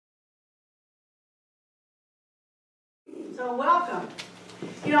So welcome.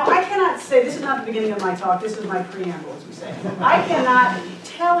 You know, I cannot say, this is not the beginning of my talk, this is my preamble, as we say. I cannot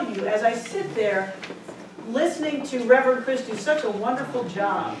tell you, as I sit there listening to Reverend Chris do such a wonderful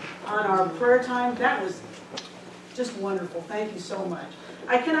job on our prayer time, that was just wonderful. Thank you so much.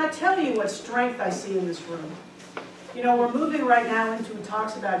 I cannot tell you what strength I see in this room. You know, we're moving right now into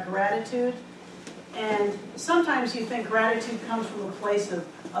talks about gratitude, and sometimes you think gratitude comes from a place of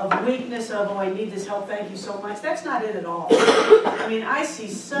weakness, of, oh, I need this help, thank you so much. That's not it at all. I mean, I see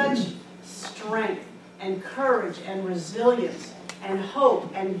such strength and courage and resilience and hope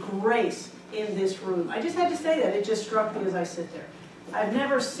and grace in this room. I just had to say that. It just struck me as I sit there. I've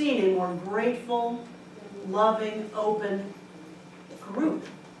never seen a more grateful, loving, open group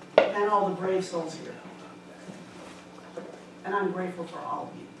than all the brave souls here. And I'm grateful for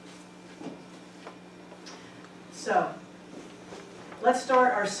all of you. So, let's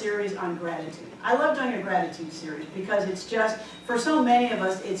start our series on gratitude. I love doing a gratitude series because it's just, for so many of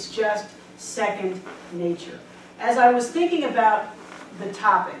us, it's just second nature. As I was thinking about the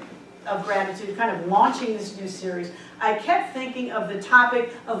topic of gratitude, kind of launching this new series, I kept thinking of the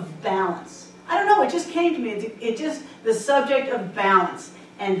topic of balance. I don't know, it just came to me, it just, the subject of balance.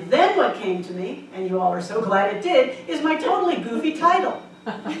 And then what came to me, and you all are so glad it did, is my totally goofy title.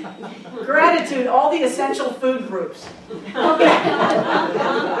 Gratitude, all the essential food groups. Okay.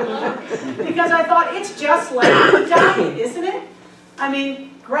 Because I thought it's just like a diet, isn't it? I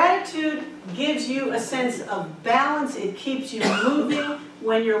mean, gratitude gives you a sense of balance. It keeps you moving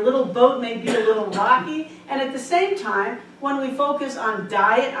when your little boat may be a little rocky. And at the same time, when we focus on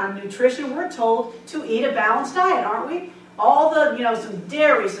diet, on nutrition, we're told to eat a balanced diet, aren't we? All the, you know, some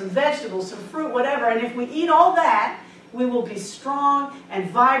dairy, some vegetables, some fruit, whatever. And if we eat all that, we will be strong and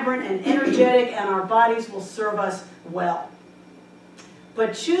vibrant and energetic, and our bodies will serve us well.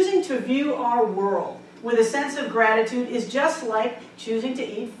 But choosing to view our world with a sense of gratitude is just like choosing to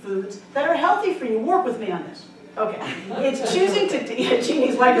eat foods that are healthy for you. Work with me on this. Okay. It's choosing to, yeah,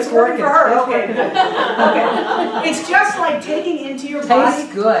 Jeannie's like, it's working for her. Okay, good. Okay. It's just like taking into your body.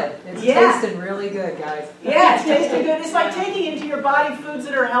 Tastes good. It's tasting really good, guys. Yeah, it's tasting good. It's like taking into your body foods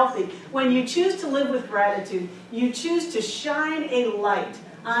that are healthy. When you choose to live with gratitude, you choose to shine a light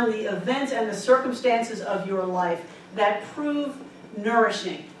on the events and the circumstances of your life that prove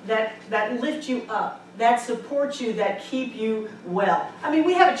nourishing, that lift you up, that support you, that keep you well. I mean,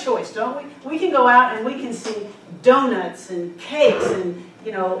 we have a choice, don't we? We can go out and we can see donuts and cakes and,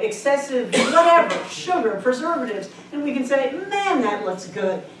 you know, excessive whatever, sugar, preservatives, and we can say, man, that looks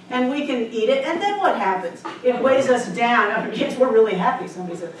good. And we can eat it, and then what happens? It weighs us down. Our kids were really happy,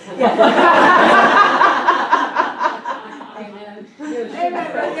 somebody said. Yeah. Amen.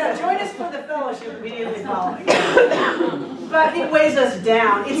 Amen. Yeah, join us for the fellowship immediately following. But it weighs us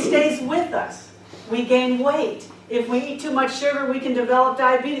down. It stays with us. We gain weight. If we eat too much sugar, we can develop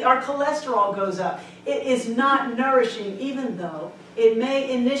diabetes. Our cholesterol goes up. It is not nourishing, even though it may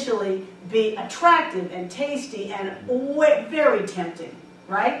initially be attractive and tasty and very tempting,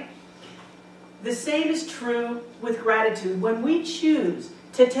 right? The same is true with gratitude. When we choose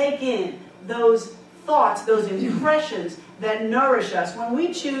to take in those thoughts, those impressions that nourish us, when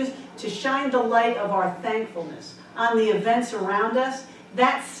we choose to shine the light of our thankfulness on the events around us,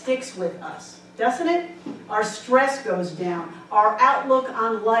 that sticks with us. Doesn't it? Our stress goes down. Our outlook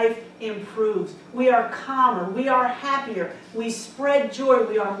on life improves. We are calmer. We are happier. We spread joy.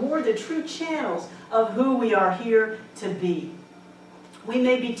 We are more the true channels of who we are here to be. We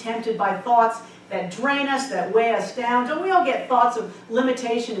may be tempted by thoughts that drain us, that weigh us down. Don't we all get thoughts of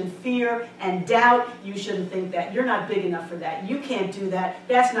limitation and fear and doubt? You shouldn't think that. You're not big enough for that. You can't do that.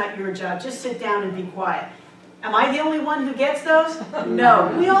 That's not your job. Just sit down and be quiet. Am I the only one who gets those?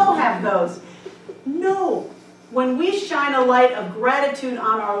 No. We all have those. No. When we shine a light of gratitude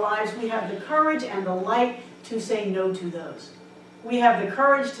on our lives, we have the courage and the light to say no to those. We have the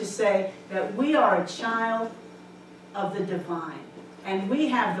courage to say that we are a child of the divine. And we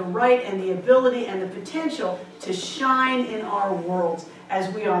have the right and the ability and the potential to shine in our worlds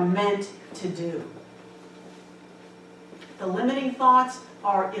as we are meant to do. The limiting thoughts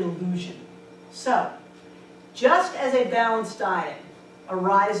are illusion. So, just as a balanced diet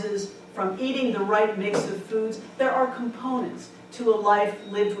arises from eating the right mix of foods, there are components to a life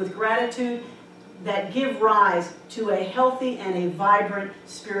lived with gratitude that give rise to a healthy and a vibrant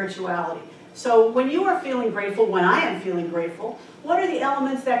spirituality. So when you are feeling grateful, when I am feeling grateful, what are the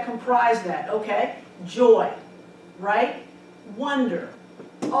elements that comprise that? Okay, joy, right? Wonder,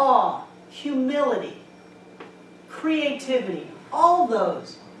 awe, humility, creativity, all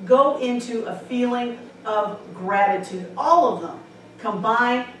those go into a feeling of gratitude. All of them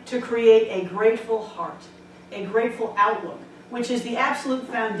combine to create a grateful heart. a grateful outlook, which is the absolute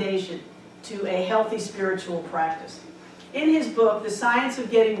foundation to a healthy spiritual practice. In his book, The Science of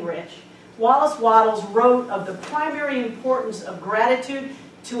Getting Rich, Wallace Wattles wrote of the primary importance of gratitude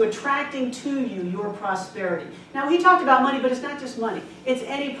to attracting to you your prosperity. Now, he talked about money, but it's not just money. It's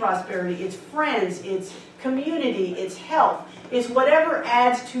any prosperity. It's friends, it's community, it's health. It's whatever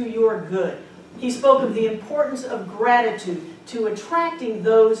adds to your good. He spoke of the importance of gratitude to attracting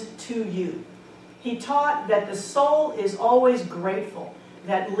those to you. He taught that the soul is always grateful,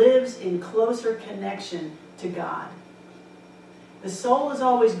 that lives in closer connection to God. The soul is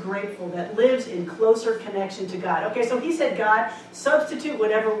always grateful, that lives in closer connection to God. Okay, so he said God, substitute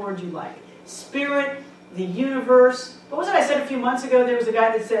whatever word you like. Spirit, the universe. What was it I said a few months ago? There was a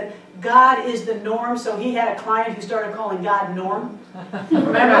guy that said, God is the norm, so he had a client who started calling God Norm.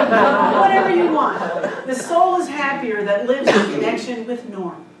 Remember? Whatever you want. The soul is happier that lives in connection with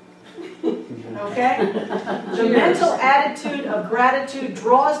Norm. Okay? The mental attitude of gratitude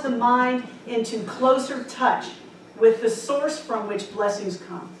draws the mind into closer touch with the source from which blessings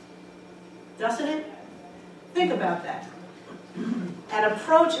come. Doesn't it? Think about that. An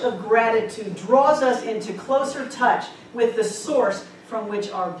approach of gratitude draws us into closer touch with the source from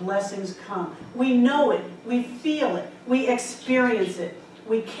which our blessings come. We know it, we feel it, we experience it.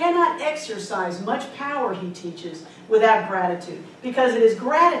 We cannot exercise much power, he teaches, without gratitude, because it is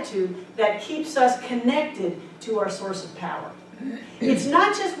gratitude that keeps us connected to our source of power. It's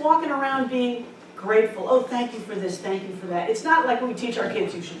not just walking around being grateful. Oh, thank you for this, thank you for that. It's not like we teach our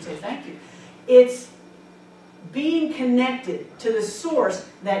kids, you should say thank you. It's being connected to the source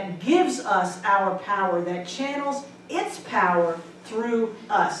that gives us our power, that channels its power through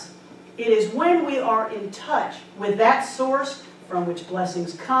us. It is when we are in touch with that source from which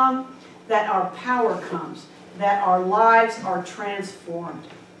blessings come, that our power comes, that our lives are transformed.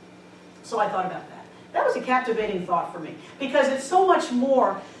 So I thought about that. That was a captivating thought for me, because it's so much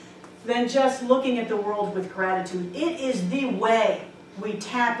more than just looking at the world with gratitude. It is the way we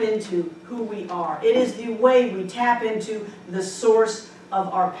tap into who we are. It is the way we tap into the source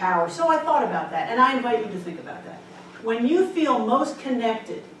of our power. So I thought about that, and I invite you to think about that. When you feel most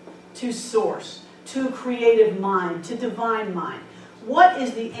connected to source, to creative mind, to divine mind, what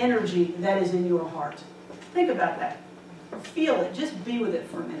is the energy that is in your heart? Think about that. Feel it. Just be with it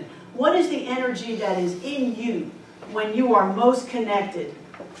for a minute. What is the energy that is in you when you are most connected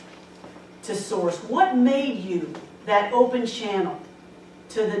to source? What made you that open channel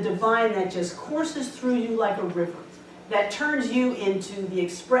to the divine that just courses through you like a river, that turns you into the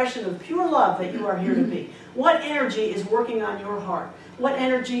expression of pure love that you are here to be? What energy is working on your heart? What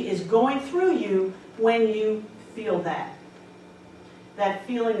energy is going through you when you feel that? That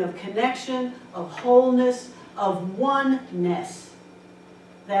feeling of connection, of wholeness, of oneness.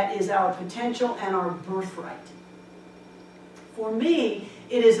 That is our potential and our birthright. For me,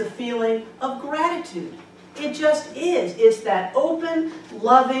 it is a feeling of gratitude. It just is. It's that open,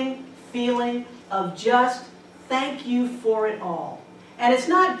 loving feeling of just thank you for it all. And it's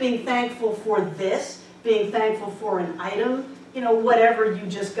not being thankful for this, being thankful for an item, whatever you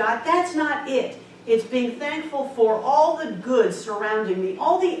just got. That's not it. It's being thankful for all the good surrounding me,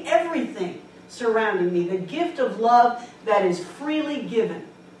 all the everything surrounding me, the gift of love that is freely given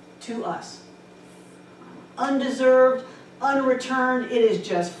to us. Undeserved, unreturned, it is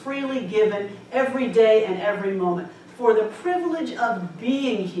just freely given every day and every moment for the privilege of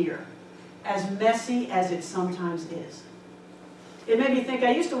being here, as messy as it sometimes is. It made me think,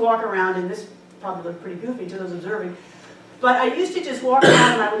 I used to walk around, and this probably looked pretty goofy to those observing, but I used to just walk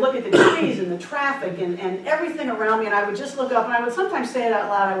around and I would look at the trees and the traffic and everything around me, and I would just look up and I would sometimes say it out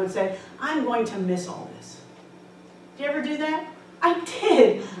loud. I would say, I'm going to miss all this. Did you ever do that? I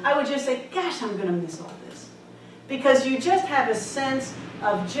did. I would just say, gosh, I'm going to miss all this. Because you just have a sense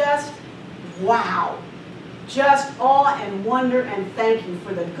of just, wow. Just awe and wonder and thank you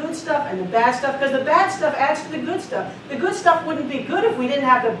for the good stuff and the bad stuff, because the bad stuff adds to the good stuff. The good stuff wouldn't be good if we didn't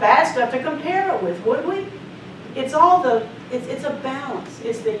have the bad stuff to compare it with, would we? It's all it's a balance.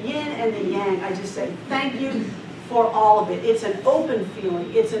 It's the yin and the yang. I just say thank you for all of it. It's an open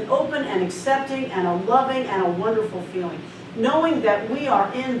feeling. It's an open and accepting and a loving and a wonderful feeling. Knowing that we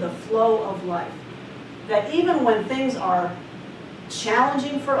are in the flow of life. That even when things are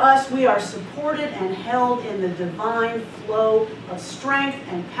challenging for us, we are supported and held in the divine flow of strength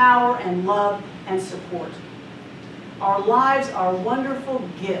and power and love and support. Our lives are wonderful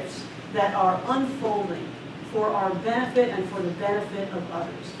gifts that are unfolding for our benefit and for the benefit of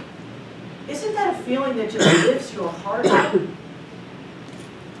others. Isn't that a feeling that just lifts your heart up?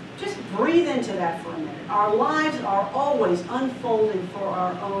 Just breathe into that for a minute. Our lives are always unfolding for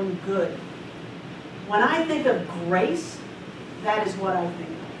our own good. When I think of grace, that is what I think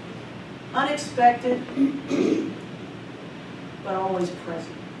of. Unexpected, but always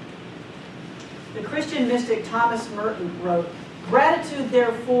present. The Christian mystic Thomas Merton wrote, "Gratitude,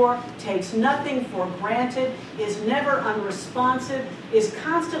 therefore, takes nothing for granted, is never unresponsive, is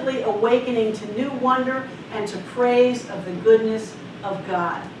constantly awakening to new wonder and to praise of the goodness of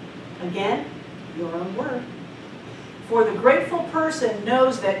God." Again, your own word. "For the grateful person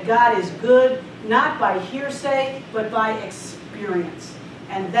knows that God is good, not by hearsay, but by experience."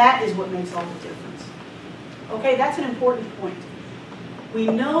 And that is what makes all the difference. Okay, that's an important point. We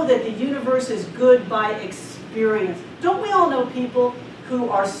know that the universe is good by experience. Don't we all know people who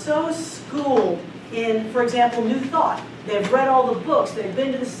are so schooled in, for example, New Thought? They've read all the books, they've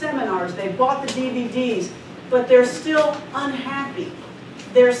been to the seminars, they've bought the DVDs, but they're still unhappy.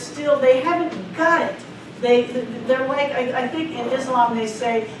 They haven't got it. They're like, I think in Islam they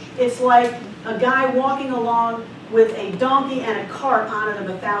say, it's like a guy walking along with a donkey and a cart on it of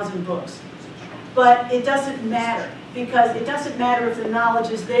 1,000 books. But it doesn't matter, because it doesn't matter if the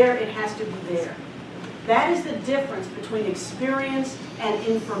knowledge is there, it has to be there. That is the difference between experience and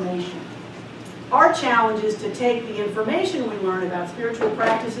information. Our challenge is to take the information we learn about spiritual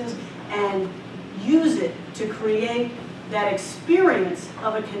practices and use it to create that experience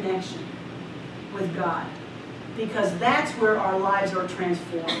of a connection with God. Because that's where our lives are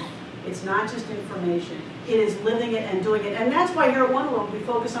transformed. It's not just information. It is living it and doing it. And that's why here at One World we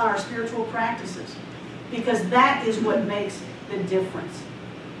focus on our spiritual practices. Because that is what makes the difference.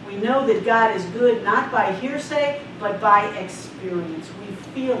 We know that God is good not by hearsay, but by experience. We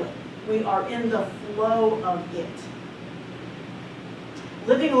feel it. We are in the flow of it.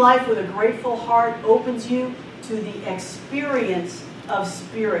 Living life with a grateful heart opens you to the experience of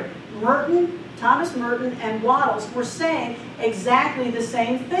spirit. Thomas Merton and Wattles were saying exactly the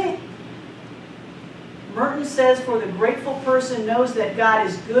same thing. Merton says, "For the grateful person knows that God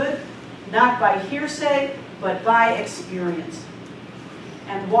is good, not by hearsay, but by experience."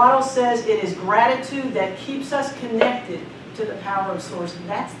 And Wattles says, "It is gratitude that keeps us connected to the power of Source."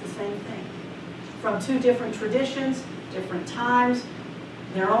 That's the same thing. From two different traditions, different times,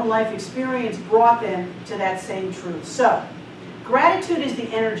 their own life experience brought them to that same truth. So, gratitude is the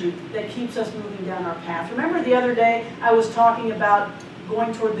energy that keeps us moving down our path. Remember the other day I was talking about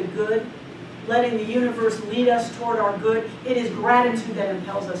going toward the good, letting the universe lead us toward our good? It is gratitude that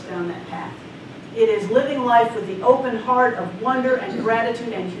impels us down that path. It is living life with the open heart of wonder and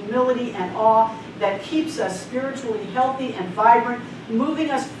gratitude and humility and awe that keeps us spiritually healthy and vibrant, moving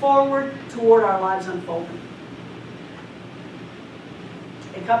us forward toward our lives unfolding.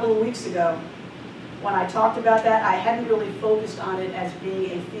 A couple of weeks ago, when I talked about that, I hadn't really focused on it as being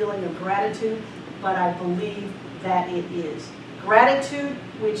a feeling of gratitude, but I believe that it is. Gratitude,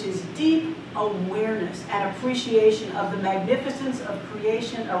 which is deep awareness and appreciation of the magnificence of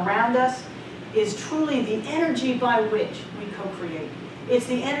creation around us, is truly the energy by which we co-create. It's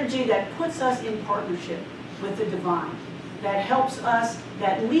the energy that puts us in partnership with the divine, that helps us,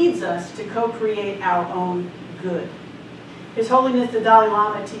 that leads us to co-create our own good. His Holiness the Dalai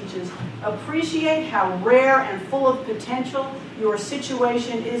Lama teaches, "Appreciate how rare and full of potential your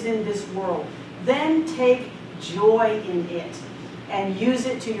situation is in this world. Then take joy in it and use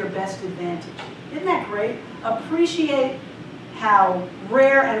it to your best advantage." Isn't that great? Appreciate how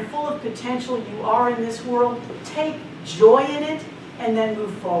rare and full of potential you are in this world. Take joy in it and then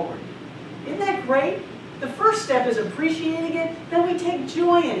move forward. Isn't that great? The first step is appreciating it, then we take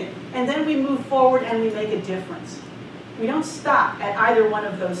joy in it, and then we move forward and we make a difference. We don't stop at either one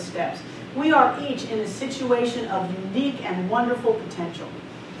of those steps. We are each in a situation of unique and wonderful potential.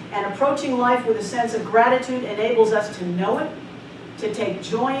 And approaching life with a sense of gratitude enables us to know it, to take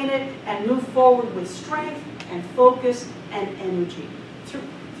joy in it, and move forward with strength and focus and energy.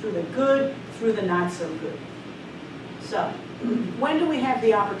 Through the good, through the not so good. So, when do we have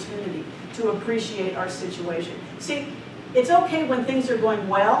the opportunity to appreciate our situation? See, it's okay when things are going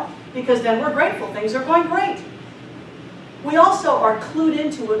well, because then we're grateful. Things are going great. We also are clued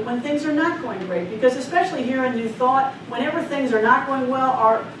into it when things are not going great, because especially here in New Thought, whenever things are not going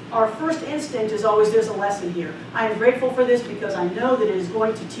well, our first instinct is always, there's a lesson here. I am grateful for this because I know that it is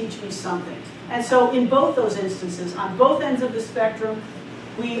going to teach me something. And so in both those instances, on both ends of the spectrum,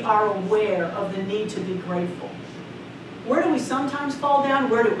 we are aware of the need to be grateful. Where do we sometimes fall down?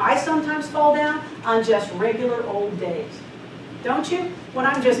 Where do I sometimes fall down? On just regular old days. Don't you? When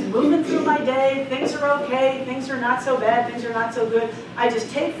I'm just moving through my day, things are okay, things are not so bad, things are not so good, I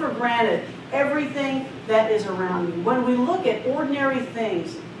just take for granted everything that is around me. When we look at ordinary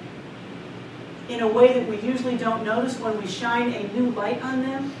things in a way that we usually don't notice when we shine a new light on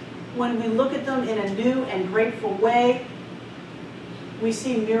them, when we look at them in a new and grateful way, we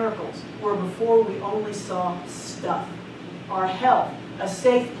see miracles where before we only saw stuff. Our health, a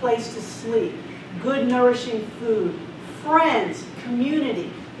safe place to sleep, good nourishing food, friends,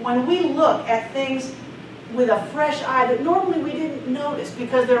 community. When we look at things with a fresh eye that normally we didn't notice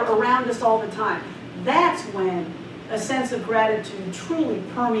because they're around us all the time, that's when a sense of gratitude truly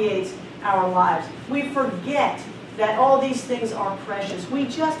permeates our lives. We forget that all these things are precious. We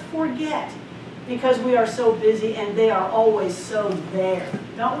just forget because we are so busy and they are always so there,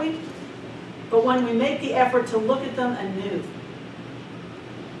 don't we? But when we make the effort to look at them anew,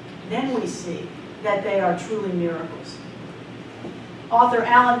 then we see that they are truly miracles. Author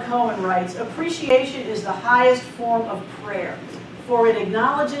Alan Cohen writes, "Appreciation is the highest form of prayer, for it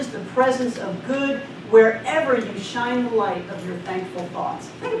acknowledges the presence of good wherever you shine the light of your thankful thoughts."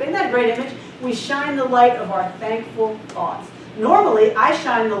 Isn't that a great image? We shine the light of our thankful thoughts. Normally, I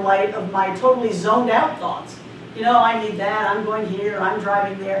shine the light of my totally zoned out thoughts. You know, I need that, I'm going here, I'm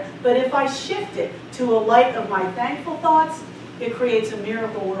driving there. But if I shift it to a light of my thankful thoughts, it creates a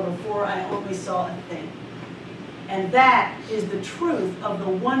miracle where before I only saw a thing. And that is the truth of the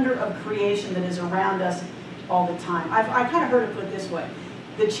wonder of creation that is around us all the time. I kind of heard it put this way.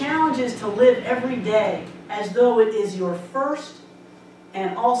 The challenge is to live every day as though it is your first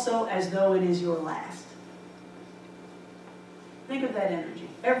and also as though it is your last. Think of that energy.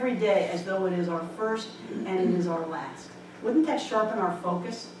 Every day as though it is our first and it is our last. Wouldn't that sharpen our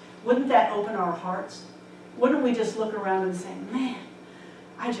focus? Wouldn't that open our hearts? Wouldn't we just look around and say, man,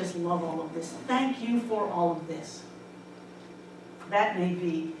 I just love all of this. Thank you for all of this. That may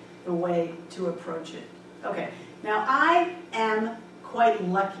be the way to approach it. Okay, now I am quite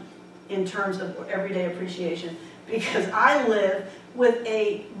lucky in terms of everyday appreciation because I live with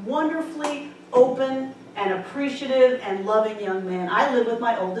a wonderfully open and appreciative and loving young man. I live with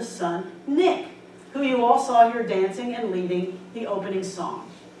my oldest son, Nick, who you all saw here dancing and leading the opening song.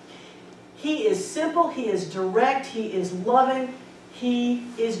 He is simple, he is direct, he is loving, he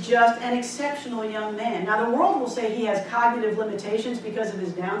is just an exceptional young man. Now the world will say he has cognitive limitations because of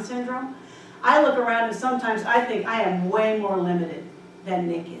his Down syndrome. I look around and sometimes I think I am way more limited than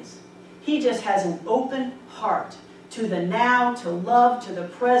Nick is. He just has an open heart to the now, to love, to the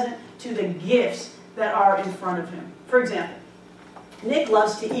present, to the gifts that are in front of him. For example, Nick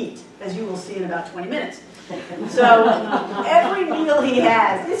loves to eat, as you will see in about 20 minutes. So every meal he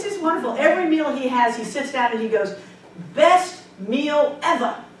has, this is wonderful, every meal he has, he sits down and he goes, best meal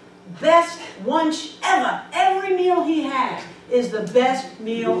ever, best lunch ever. Every meal he has is the best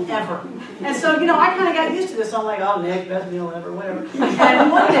meal ever. And so, you know, I kind of got used to this. I'm like, oh, Nick, best meal ever, whatever.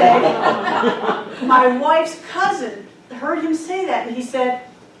 And one day, my wife's cousin heard him say that, and he said,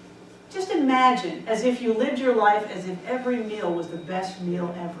 just imagine as if you lived your life as if every meal was the best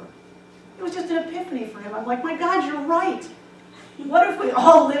meal ever. It was just an epiphany for him. I'm like, my God, you're right. What if we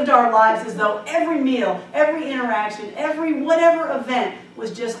all lived our lives as though every meal, every interaction, every whatever event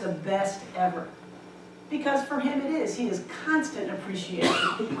was just the best ever? Because for him it is. He is constant appreciation.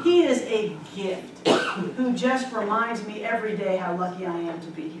 He is a gift who just reminds me every day how lucky I am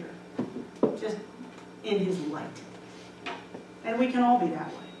to be here. Just in his light. And we can all be that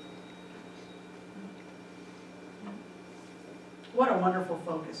way. What a wonderful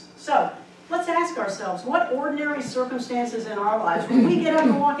focus. So, let's ask ourselves, what ordinary circumstances in our lives, when we get up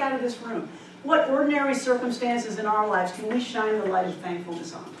and walk out of this room, what ordinary circumstances in our lives can we shine the light of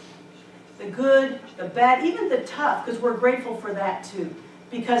thankfulness on? The good, the bad, even the tough, because we're grateful for that too.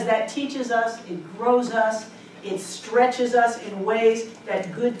 Because that teaches us, it grows us, it stretches us in ways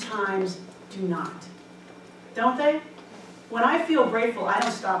that good times do not. Don't they? When I feel grateful, I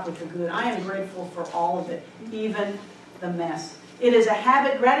don't stop with the good. I am grateful for all of it, even the mess. It is a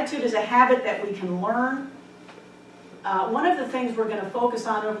habit. Gratitude is a habit that we can learn. One of the things we're going to focus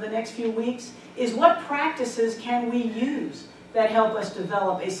on over the next few weeks is what practices can we use that help us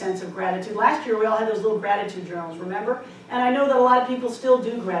develop a sense of gratitude. Last year we all had those little gratitude journals, remember? And I know that a lot of people still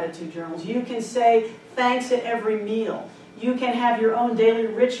do gratitude journals. You can say thanks at every meal. You can have your own daily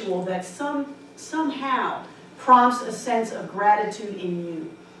ritual that somehow prompts a sense of gratitude in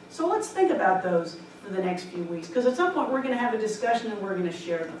you. So let's think about those for the next few weeks, because at some point we're going to have a discussion and we're going to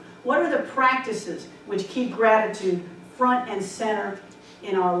share them. What are the practices which keep gratitude front and center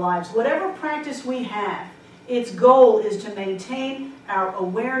in our lives? Whatever practice we have, its goal is to maintain our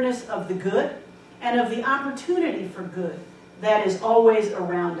awareness of the good and of the opportunity for good that is always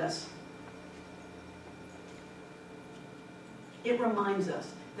around us. It reminds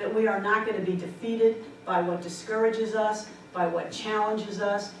us that we are not going to be defeated by what discourages us, by what challenges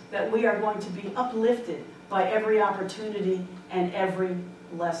us, that we are going to be uplifted by every opportunity and every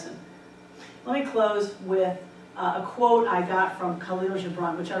lesson. Let me close with a quote I got from Khalil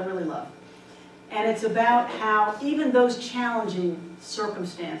Gibran, which I really love. And it's about how even those challenging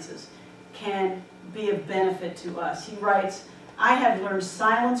circumstances can be of benefit to us. He writes, "I have learned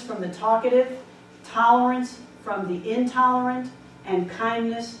silence from the talkative, tolerance from the intolerant, and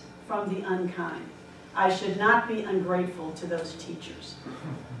kindness from the unkind. I should not be ungrateful to those teachers."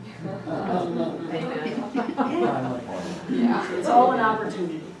 Yeah. It's all an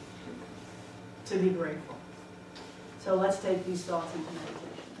opportunity to be grateful. So let's take these thoughts into meditation.